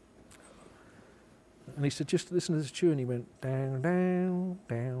 And he said, just listen to this tune. He went, down, down,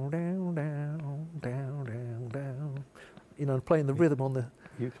 down, down, down, down, down, down. And playing the rhythm on the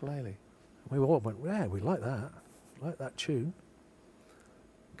ukulele. We all went, yeah, we like that tune.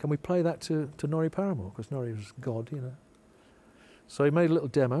 Can we play that to Norrie Paramore? Because Norrie was God, So he made a little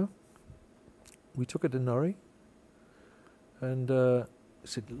demo. We took it to Norrie. And I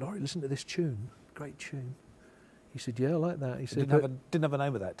said, Norrie, listen to this tune. Great tune. He said, yeah, I like that. He said, didn't have a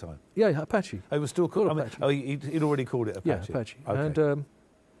name at that time. Yeah, Apache. Oh, it was still called Apache. He'd already called it Apache. Yeah, Apache. Okay. And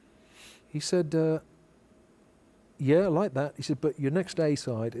he said, yeah, like that. He said, but your next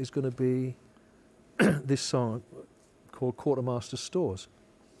A-side is going to be this song called Quartermaster Stores.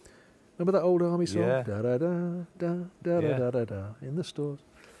 Remember that old army song? Yeah. Da da da da da Yeah. da da da in the stores.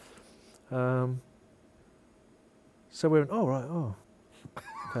 So we went, oh right, oh,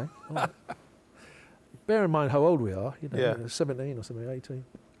 okay. All right. Bear in mind how old we are, you know, Yeah. 17 or something, 18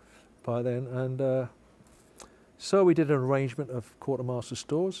 by then, and so we did an arrangement of Quartermaster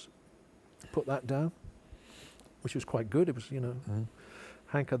Stores, put that down, which was quite good. It was, you know,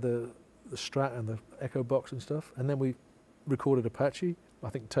 Hank had the Strat and the Echo box and stuff, and then we recorded Apache. I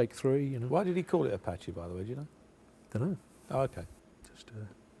think take 3, you know. Why did he call it Apache, by the way? Do you know? Don't know. Oh, okay. Just,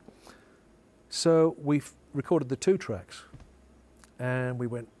 so we recorded the 2 tracks, and we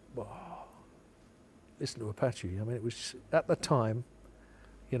went, wow, listen to Apache. I mean, it was at the time,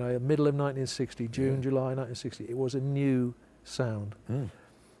 you know, middle of 1960, June, July 1960. It was a new sound.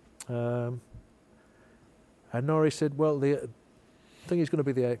 And Norrie said, well, the thing is going to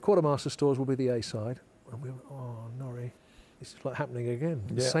be the Quartermaster Stores will be the A side, and we went, oh, Norrie. It's like happening again.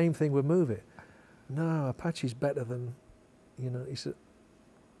 Yeah. Same thing with Move It. No, Apache's better than, you know. He said,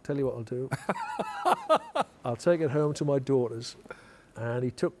 tell you what I'll do. I'll take it home to my daughters. And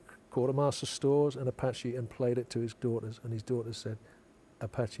he took Quartermaster Stores and Apache and played it to his daughters. And his daughters said,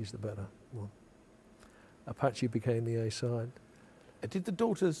 Apache's the better one. Apache became the A side. Did the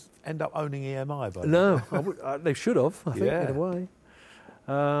daughters end up owning EMI? By No, they should have, I think, Yeah. in a way.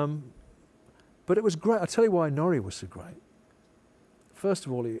 But it was great. I'll tell you why Norrie was so great. First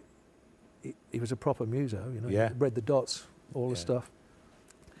of all, he was a proper muso, you know. Yeah. He read the dots, all the stuff.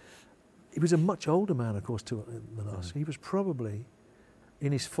 He was a much older man, of course, than us. He was probably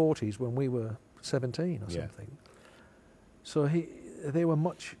in his 40s when we were 17 or something. So they were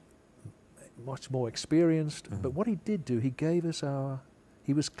much more experienced. But what he did do, he gave us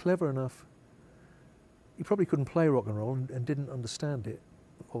he was clever enough. He probably couldn't play rock and roll and didn't understand it,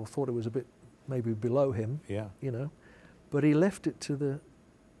 or thought it was a bit maybe below him, you know. But he left it to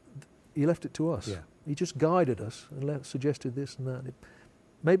us. Yeah. He just guided us and suggested this and that.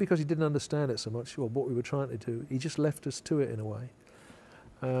 Maybe because he didn't understand it so much, or what we were trying to do, he just left us to it in a way.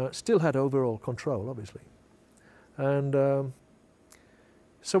 Still had overall control, obviously. And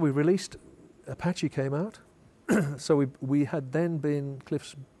so we released, Apache came out. So we had then been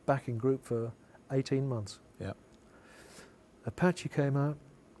Cliff's backing group for 18 months. Yeah. Apache came out,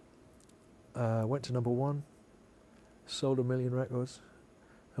 went to #1, sold 1 million records,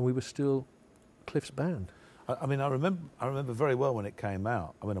 and we were still Cliff's band. I mean, I remember very well when it came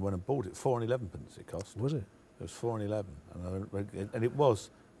out. I mean, I went and bought it, 4.11 it cost. Was it? It was 4.11, and it was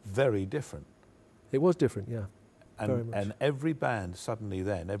very different. It was different, yeah. Very much. And every band suddenly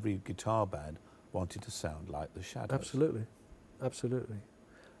then, every guitar band wanted to sound like the Shadows. Absolutely, absolutely.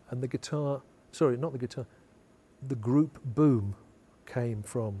 And the guitar, sorry, not the guitar, the group boom came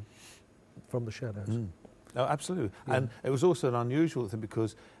from the Shadows. No, absolutely. Yeah. And it was also an unusual thing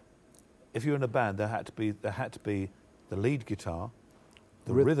because if you're in a band, there had to be the lead guitar,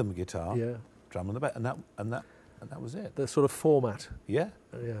 the rhythm guitar, drum and the bass, and that was it. The sort of format. Yeah.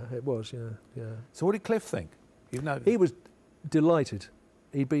 Yeah, it was. Yeah. So what did Cliff think? He was delighted.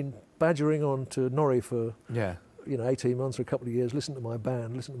 He'd been badgering on to Norrie for 18 months or a couple of years. Listen to my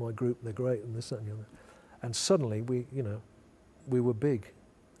band, listen to my group, they're great, and this, that, and the other. And suddenly we were big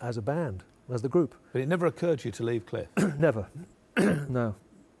as a band, as the group. But it never occurred to you to leave Cliff? Never. No.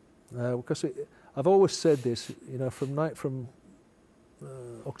 Because I've always said this, from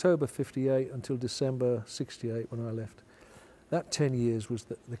October 58 until December 68 when I left. That 10 years was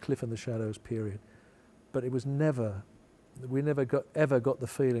the Cliff and the Shadows period. But it was we never ever got the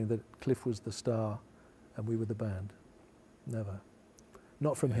feeling that Cliff was the star and we were the band. Never.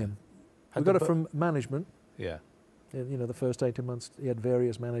 Not from him. We got it from management. Yeah. The first 18 months he had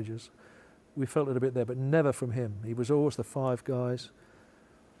various managers. We felt it a bit there, but never from him. He was always the 5 guys,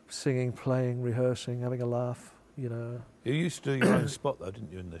 singing, playing, rehearsing, having a laugh. You used to do your own spot though,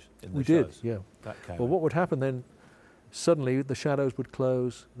 didn't you? In the we shows? did, yeah. That came. Well, what would happen then? Suddenly, the Shadows would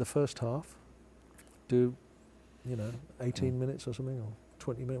close the first half, do, 18 minutes or something, or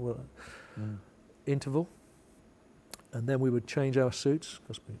 20 minute interval, and then we would change our suits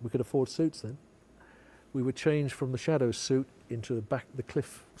because we could afford suits then. We would change from the Shadows suit into the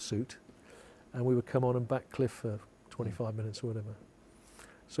Cliff suit, and we would come on and back Cliff for 25 minutes or whatever.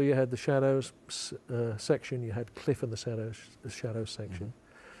 So you had the Shadows section, you had Cliff and the Shadows section.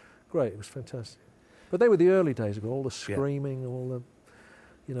 Great, it was fantastic. But they were the early days ago, all the screaming, all the,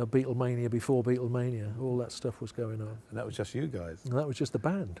 Beatlemania before Beatlemania, all that stuff was going on. And that was just you guys? And that was just the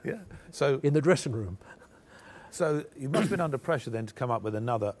band. Yeah. So in the dressing room. So you must have been under pressure then to come up with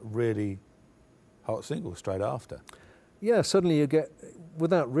another really hot single straight after. Yeah, suddenly you get,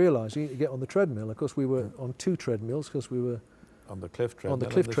 without realising, you get on the treadmill. Of course, we were on 2 treadmills because we were On the Cliff treadmill. on the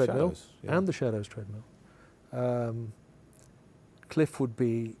Cliff and treadmill Shadows, yeah. and the Shadows treadmill. Cliff would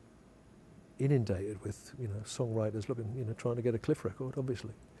be inundated with, songwriters looking, trying to get a Cliff record,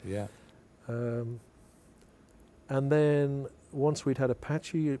 obviously. Yeah. And then once we'd had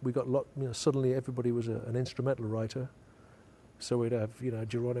Apache, we got suddenly everybody was an instrumental writer. So we'd have,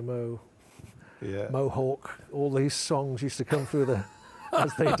 Geronimo, Yeah. Mohawk, all these songs used to come through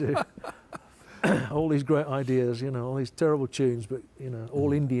as they do. All these great ideas, all these terrible tunes, but,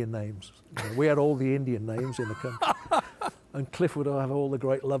 all Indian names. We had all the Indian names in the country. And Cliff would have all the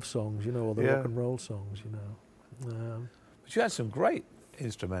great love songs, all the rock and roll songs, But you had some great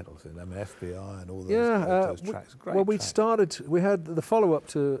instrumentals in them, FBI and all those tracks. Great tracks. We had the follow-up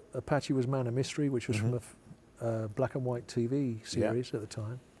to Apache was Man of Mystery, which was from a black and white TV series at the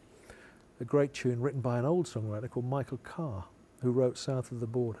time. A great tune written by an old songwriter called Michael Carr, who wrote South of the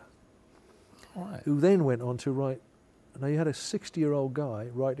Border. Right. Who then went on to write. Now you had a 60-year-old guy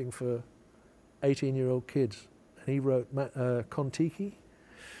writing for 18-year-old kids, and he wrote Kon-Tiki,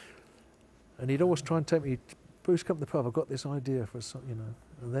 and he'd always try and take me, Bruce, come to the pub, I've got this idea for something,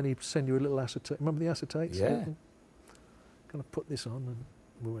 and then he'd send you a little acetate. Remember the acetates? Yeah. Going to put this on, and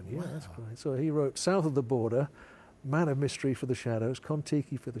we went, yeah, that's great. So he wrote South of the Border, Man of Mystery for the Shadows,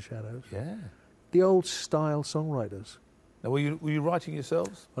 Kon-Tiki for the Shadows. Yeah. The old style songwriters. Now, were you writing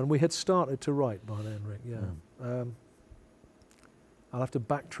yourselves? And we had started to write by then, Rick, yeah. I'll have to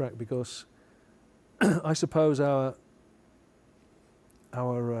backtrack because I suppose our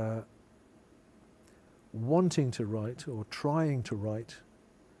wanting to write or trying to write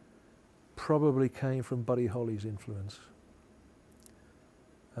probably came from Buddy Holly's influence.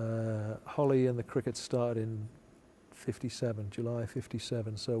 Holly and the Crickets started in 57, July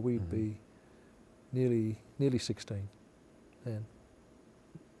 57, so we'd be nearly 16 then.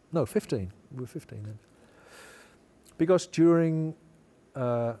 No, 15. We were 15 then. Because during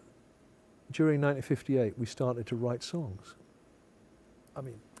 1958 we started to write songs. I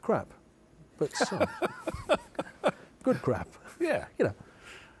mean, crap, but songs. Good crap. Yeah.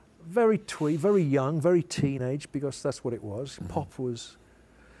 Very twee, very young, very teenage, because that's what it was. Pop was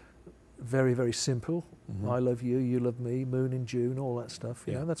very, very simple. I love you, you love me, Moon in June, all that stuff.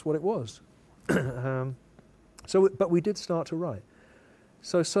 That's what it was. But we did start to write.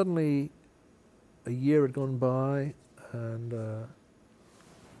 So suddenly a year had gone by and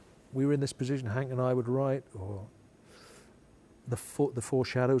we were in this position. Hank and I would write, or the Four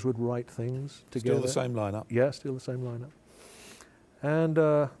Shadows would write things together. Still the same lineup? Yeah, still the same lineup. And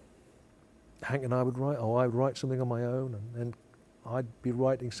Hank and I would write, I would write something on my own, and I'd be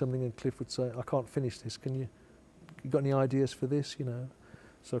writing something and Cliff would say, I can't finish this, you got any ideas for this,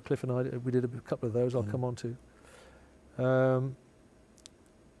 So Cliff and I, we did a couple of those I'll come on to.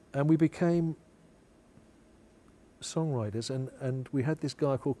 And we became songwriters, and we had this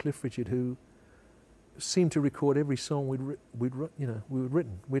guy called Cliff Richard who seemed to record every song we'd written.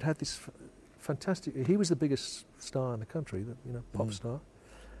 We'd had this fantastic. He was the biggest star in the country, pop star.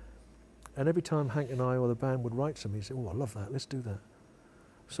 And every time Hank and I or the band would write something, he'd say, "Oh, I love that. Let's do that."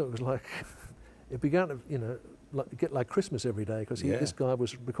 So it was like, it began to get like Christmas every day because this guy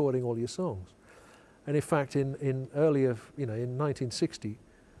was recording all your songs. And in fact, in earlier, in 1960,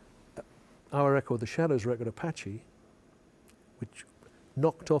 our record, the Shadows record, Apache, which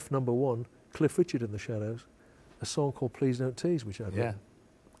knocked off number 1, Cliff Richard and the Shadows, a song called Please Don't Tease, which I'd written.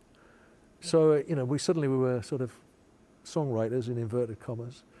 So, we were sort of songwriters in inverted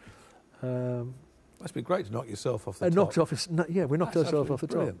commas. Must be great to knock yourself off the top. We knocked ourselves off the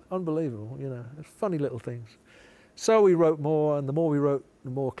top. Unbelievable, funny little things. So we wrote more, and the more we wrote,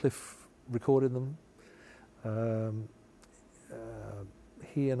 the more Cliff recorded them.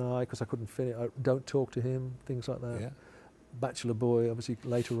 He and I, because I couldn't finish, Don't Talk to Him, things like that. Yeah. Bachelor Boy, obviously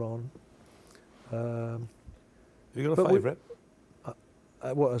later on. Have you got a favourite?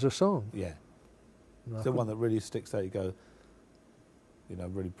 What, as a song? Yeah. No, the one that really sticks out, you go,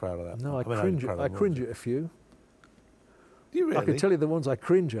 really proud of that. No, I cringe at a few. Do you really? I can tell you the ones I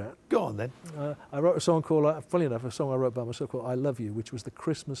cringe at. Go on then. I wrote a song called, funny enough, a song I wrote by myself called I Love You, which was the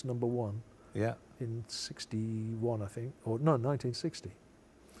Christmas number 1 in 61, I think, or no, 1960.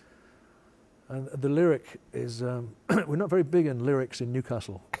 And the lyric is, we're not very big in lyrics in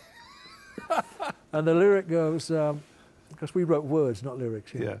Newcastle. And the lyric goes, because we wrote words, not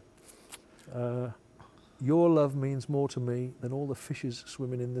lyrics. Your love means more to me than all the fishes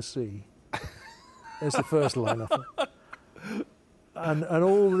swimming in the sea. There's the first line, I think. And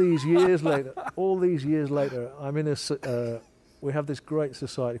all these years later, I'm in we have this great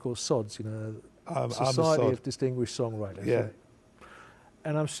society called SODS, Society of Distinguished Songwriters. Yeah.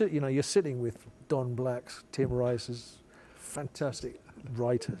 And you're sitting with Don Blacks, Tim Rice's, fantastic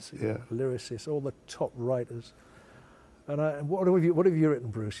writers, Yeah. lyricists, all the top writers. And what have you written,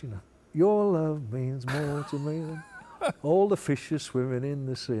 Bruce? Your love means more to me than all the fishes swimming in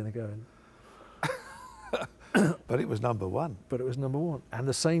the sea. And they're going. But it was number one. But it was number one. And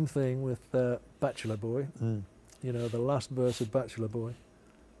the same thing with Bachelor Boy. Mm. The last verse of Bachelor Boy.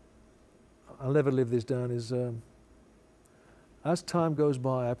 I'll never live this down. Is as time goes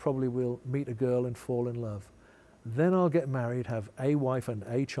by, I probably will meet a girl and fall in love. Then I'll get married, have a wife and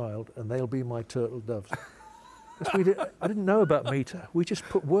a child, and they'll be my turtle doves. I didn't know about meter. We just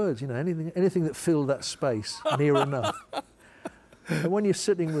put words, anything that filled that space near enough. And when you're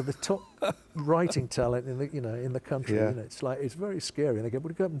sitting with the top writing talent in the country, Yeah. it's very scary. And they go,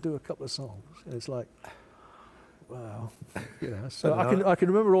 "Would you go up and do a couple of songs?" And it's like, wow, So I can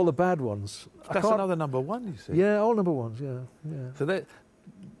remember all the bad ones. That's another number one, you see. Yeah, all number ones. Yeah. So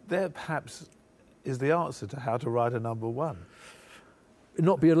there perhaps is the answer to how to write a number one.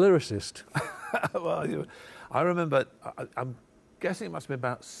 Not be a lyricist. Well, I remember, I'm guessing it must have been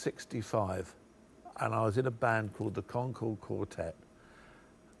about 65, and I was in a band called the Concord Quartet,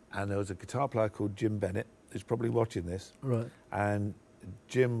 and there was a guitar player called Jim Bennett, who's probably watching this. Right. And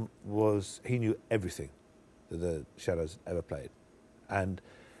Jim he knew everything that the Shadows ever played. And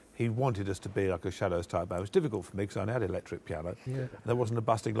he wanted us to be like a Shadows type band. It was difficult for me because I only had electric piano. Yeah. And there wasn't a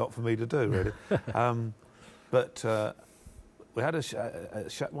busting lot for me to do, really. But we had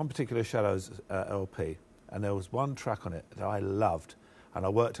one particular Shadows LP, and there was one track on it that I loved, and I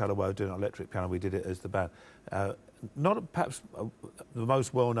worked out a way of doing it on electric piano. We did it as the band. Not perhaps the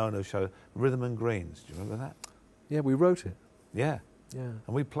most well-known of Shadows, Rhythm and Greens. Do you remember that? Yeah, we wrote it. Yeah. Yeah.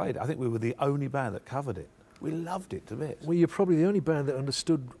 And we played it. I think we were the only band that covered it. We loved it to bits. Well, you're probably the only band that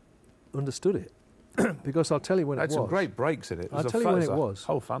understood it. Because I'll tell you when it was. Had some great breaks in it. I'll tell you when it was.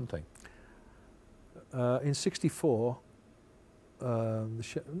 Whole fun thing. In '64,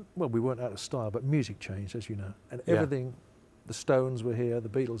 we weren't out of style, but music changed, as you know, and everything. The Stones were here. The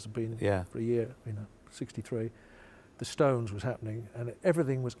Beatles had been for a year. '63. The Stones was happening, and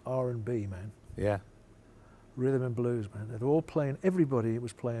everything was R&B, man. Yeah. Rhythm and blues, man. They were all playing. Everybody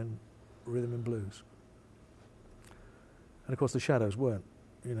was playing rhythm and blues. And of course, the Shadows weren't.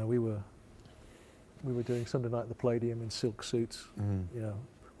 We were doing Sunday night at the Palladium in silk suits. Mm.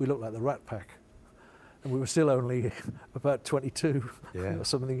 We looked like the Rat Pack, and we were still only about 22 or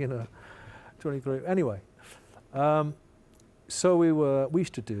something. 23. Anyway, so we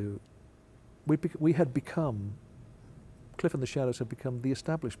used to do. We had become. Cliff and the Shadows had become the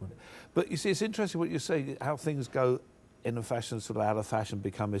establishment. But you see, it's interesting what you say, how things go in a fashion, sort of out of fashion,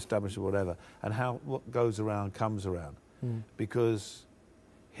 become established or whatever, and how what goes around comes around. Mm. Because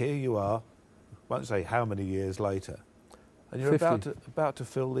here you are, won't say how many years later, and you're 50. about to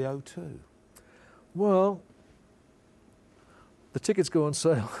fill the O2. Well, the tickets go on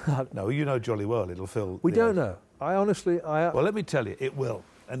sale. No, you know jolly well it'll fill. We don't know. I honestly. Well, let me tell you, it will,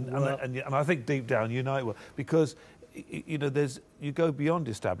 and I think deep down you know it will, because you go beyond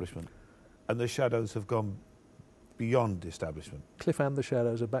establishment, and the Shadows have gone beyond establishment. Cliff and the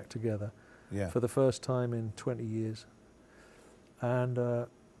Shadows are back together for the first time in 20 years. And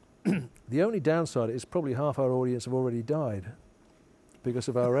the only downside is probably half our audience have already died because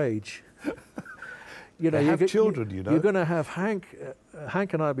of our age. They have children, You're going to have Hank.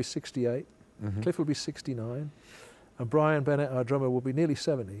 Hank and I will be 68. Mm-hmm. Cliff will be 69. And Brian Bennett, our drummer, will be nearly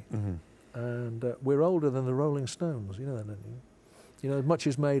 70. Mm-hmm. And we're older than the Rolling Stones, you know that, don't you? Much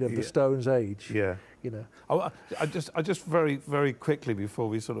is made of the Stones' age. Yeah. I just very, very quickly before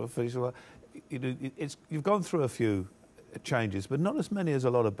we sort of finish, you've gone through a few changes, but not as many as a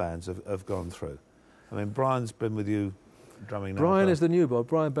lot of bands have gone through. I mean, Brian's been with you drumming now. Brian is the new boy.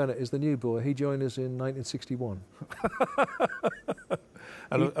 Brian Bennett is the new boy. He joined us in 1961.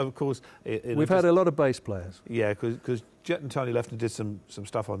 And of course, we've had a lot of bass players. Yeah, because Jet and Tony left and did some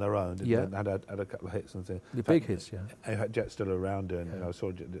stuff on their own. And had a couple of hits and things. The big hits, yeah. Jet's still around doing. I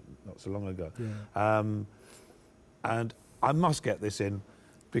saw Jet not so long ago. Yeah. And I must get this in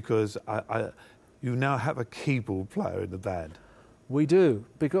because you now have a keyboard player in the band. We do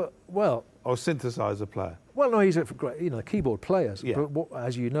or synthesizer player. Well, no, he's a great, keyboard players. Yeah. But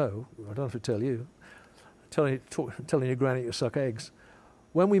as you know, I don't have to tell you, telling your granny to suck eggs.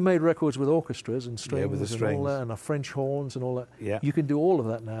 When we made records with orchestras and strings and all that, and French horns and all that, you can do all of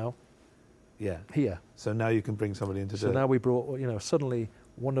that now. Yeah. Here. So now you can bring somebody in to do it. So now we brought, suddenly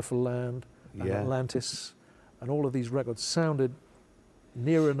Wonderful Land and Atlantis, and all of these records sounded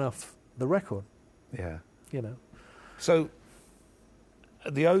near enough the record. Yeah. You know. So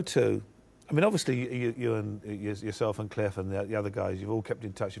the O2, I mean, obviously, you and yourself and Cliff and the other guys, you've all kept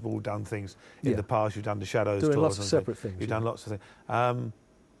in touch. You've all done things in the past. You've done the Shadows doing tours lots of and separate things. You've done lots of things.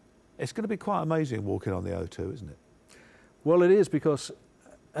 It's going to be quite amazing walking on the O2, isn't it? Well, it is because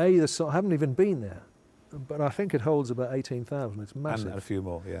I haven't even been there, but I think it holds about 18,000. It's massive. And a few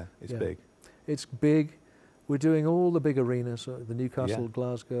more, yeah. It's big. It's big. We're doing all the big arenas, the Newcastle, Yeah.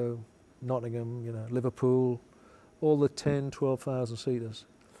 Glasgow, Nottingham, Liverpool, all the 10, 12,000 seaters.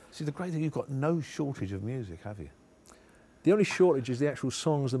 See, the great thing, you've got no shortage of music, have you? The only shortage is the actual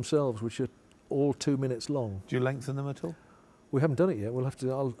songs themselves, which are all 2 minutes long. Do you lengthen them at all? We haven't done it yet. We'll have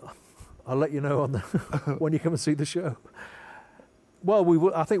to. I'll let you know on the when you come and see the show. Well, we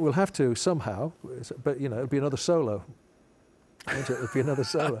will. I think we'll have to somehow, but it'll be another solo. Won't it? It'll be another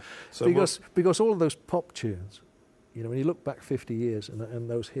solo because all of those pop tunes, when you look back 50 years and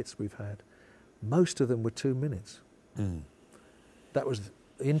those hits we've had, most of them were 2 minutes. Mm. That was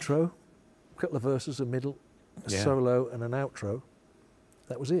the intro, a couple of verses, a middle, a solo, and an outro.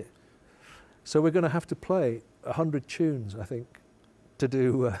 That was it. So we're going to have to play 100 tunes, I think, to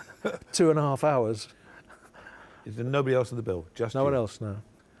do 2.5 hours. Is there nobody else on the bill? Just no you? one else, no.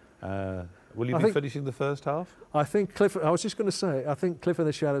 Will you be finishing the first half? I think I was just going to say, I think Cliff and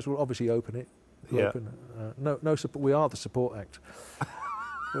the Shadows will obviously open it. No support. We are the support act.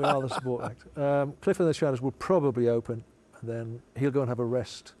 We are the support act. Cliff and the Shadows will probably open, and then he'll go and have a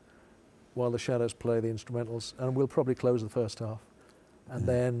rest while the Shadows play the instrumentals, and we'll probably close the first half, and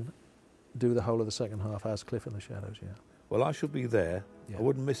then do the whole of the second half as Cliff and the Shadows. Yeah. Well, I should be there. Yeah. I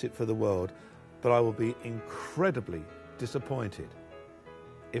wouldn't miss it for the world, but I will be incredibly disappointed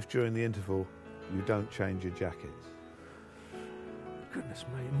if during the interval you don't change your jackets. Goodness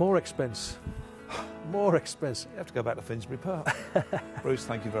me, more expense. More expense. You have to go back to Finsbury Park. Bruce,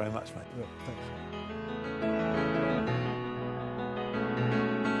 thank you very much, mate. Yeah, thanks.